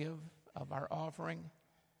 as we give of our offering,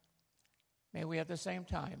 may we at the same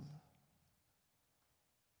time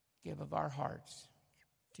give of our hearts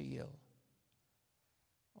to you.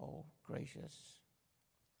 Oh, gracious,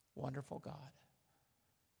 wonderful God.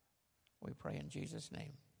 We pray in Jesus'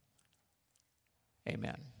 name.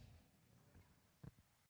 Amen.